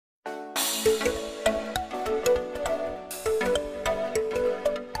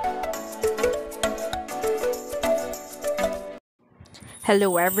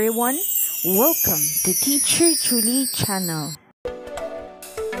Hello everyone, welcome to Teacher Julie channel.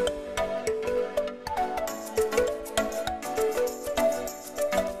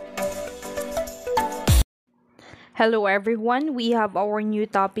 Hello everyone, we have our new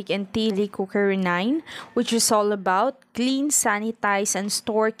topic in TLE Cookery 9, which is all about clean, sanitize, and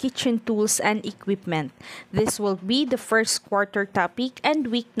store kitchen tools and equipment. This will be the first quarter topic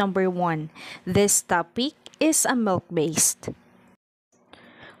and week number 1. This topic is a milk-based.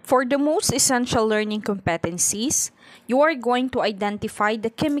 For the most essential learning competencies, you are going to identify the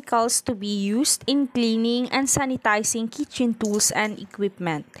chemicals to be used in cleaning and sanitizing kitchen tools and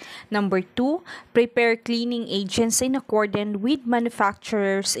equipment. Number 2, prepare cleaning agents in accordance with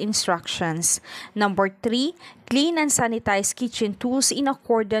manufacturer's instructions. Number 3, clean and sanitize kitchen tools in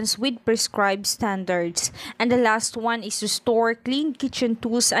accordance with prescribed standards. And the last one is to store clean kitchen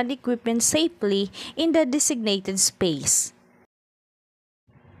tools and equipment safely in the designated space.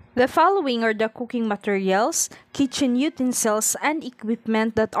 The following are the cooking materials, kitchen utensils, and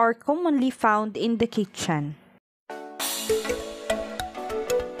equipment that are commonly found in the kitchen.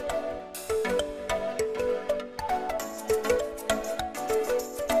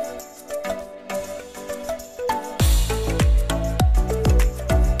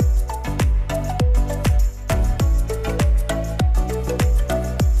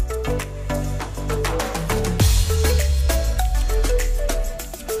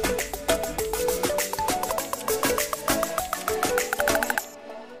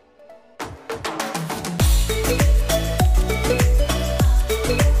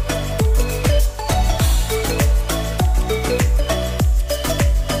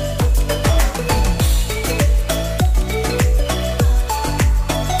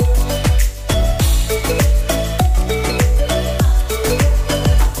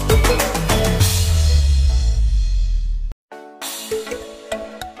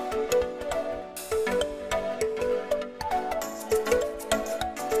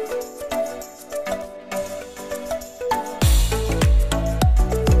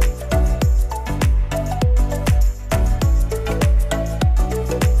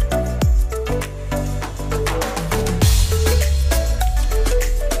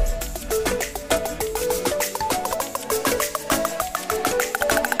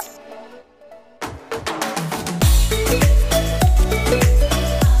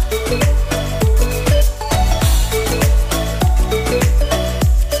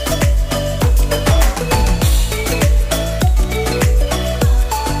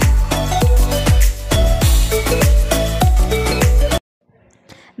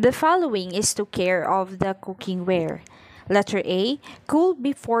 The following is to care of the cooking ware. Letter A, cool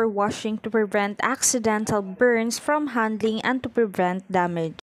before washing to prevent accidental burns from handling and to prevent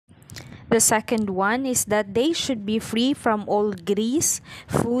damage. The second one is that they should be free from all grease,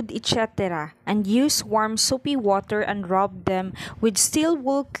 food, etc. and use warm soapy water and rub them with steel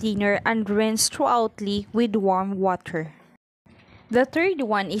wool cleaner and rinse thoroughly with warm water. The third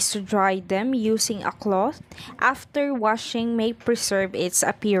one is to dry them using a cloth. After washing may preserve its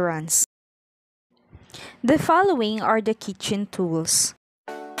appearance. The following are the kitchen tools.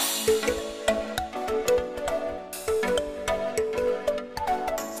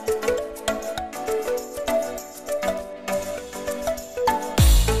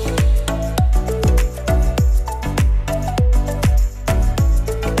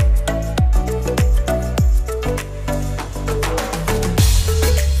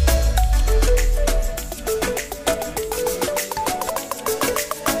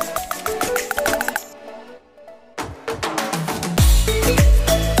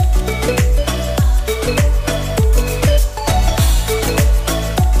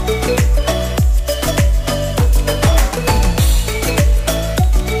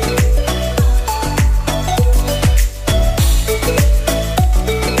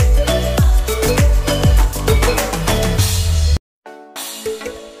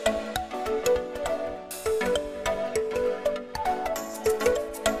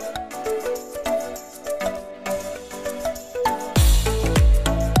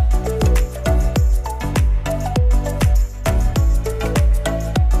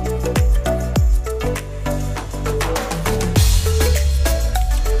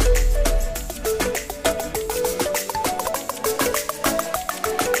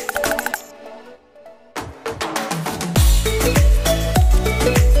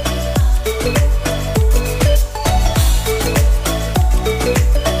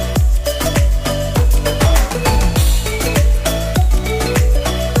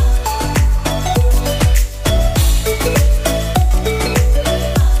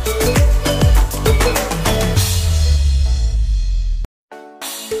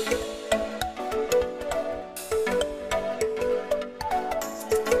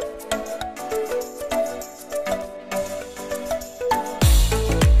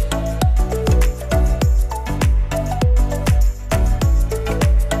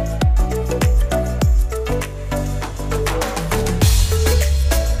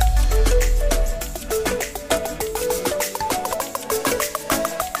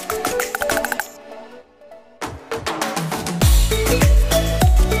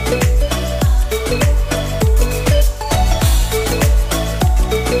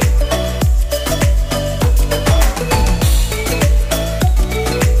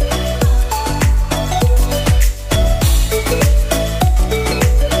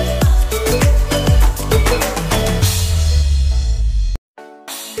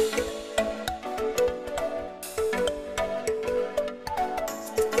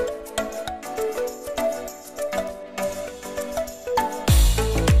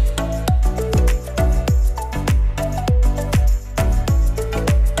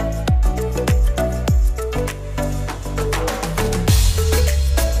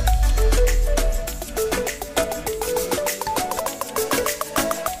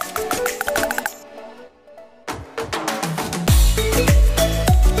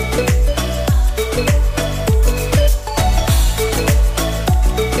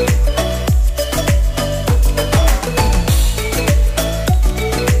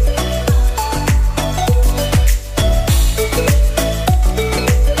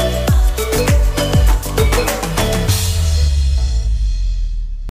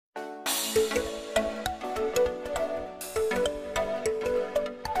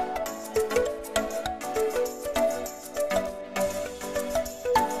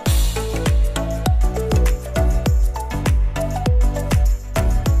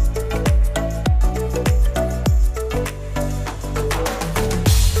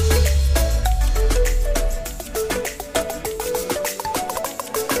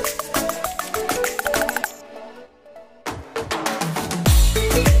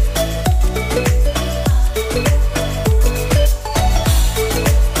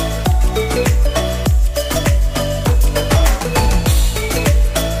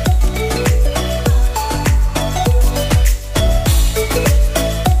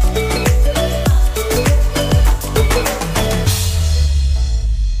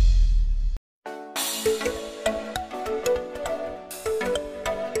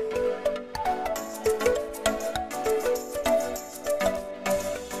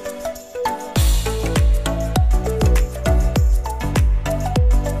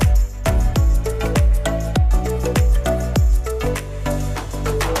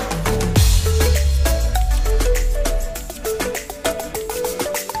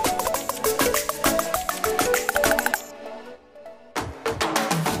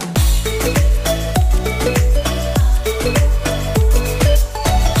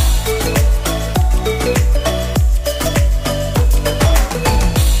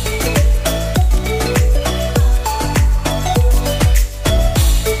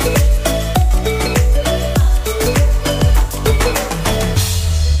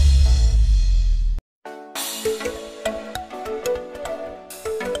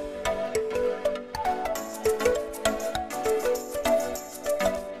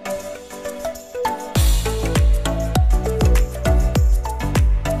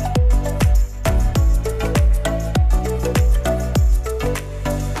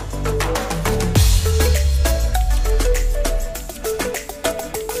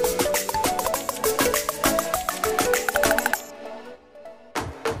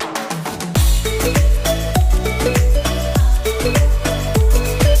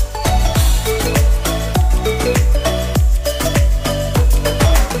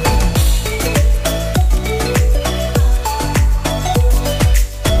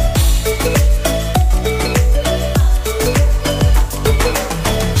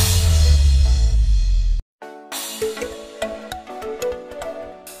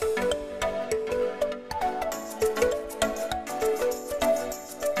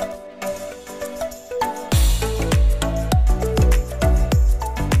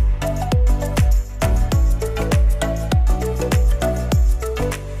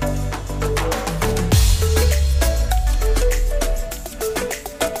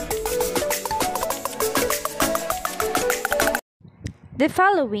 The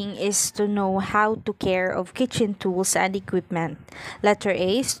following is to know how to care of kitchen tools and equipment. Letter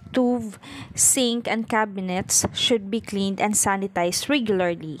A, stove, sink, and cabinets should be cleaned and sanitized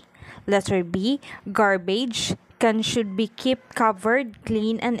regularly. Letter B, garbage can should be kept covered,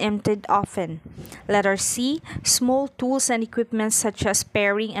 clean, and emptied often. Letter C, small tools and equipment such as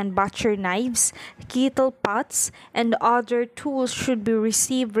paring and butcher knives, kettle pots, and other tools should be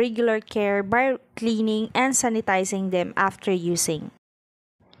receive regular care by cleaning and sanitizing them after using.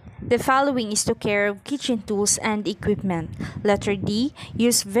 The following is to care of kitchen tools and equipment. Letter D.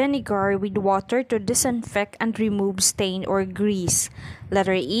 Use vinegar with water to disinfect and remove stain or grease.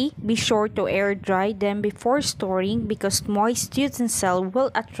 Letter E. Be sure to air dry them before storing because moist utensils will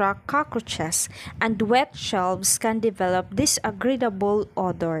attract cockroaches and wet shelves can develop disagreeable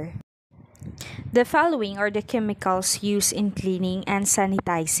odor. The following are the chemicals used in cleaning and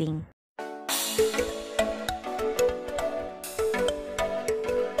sanitizing.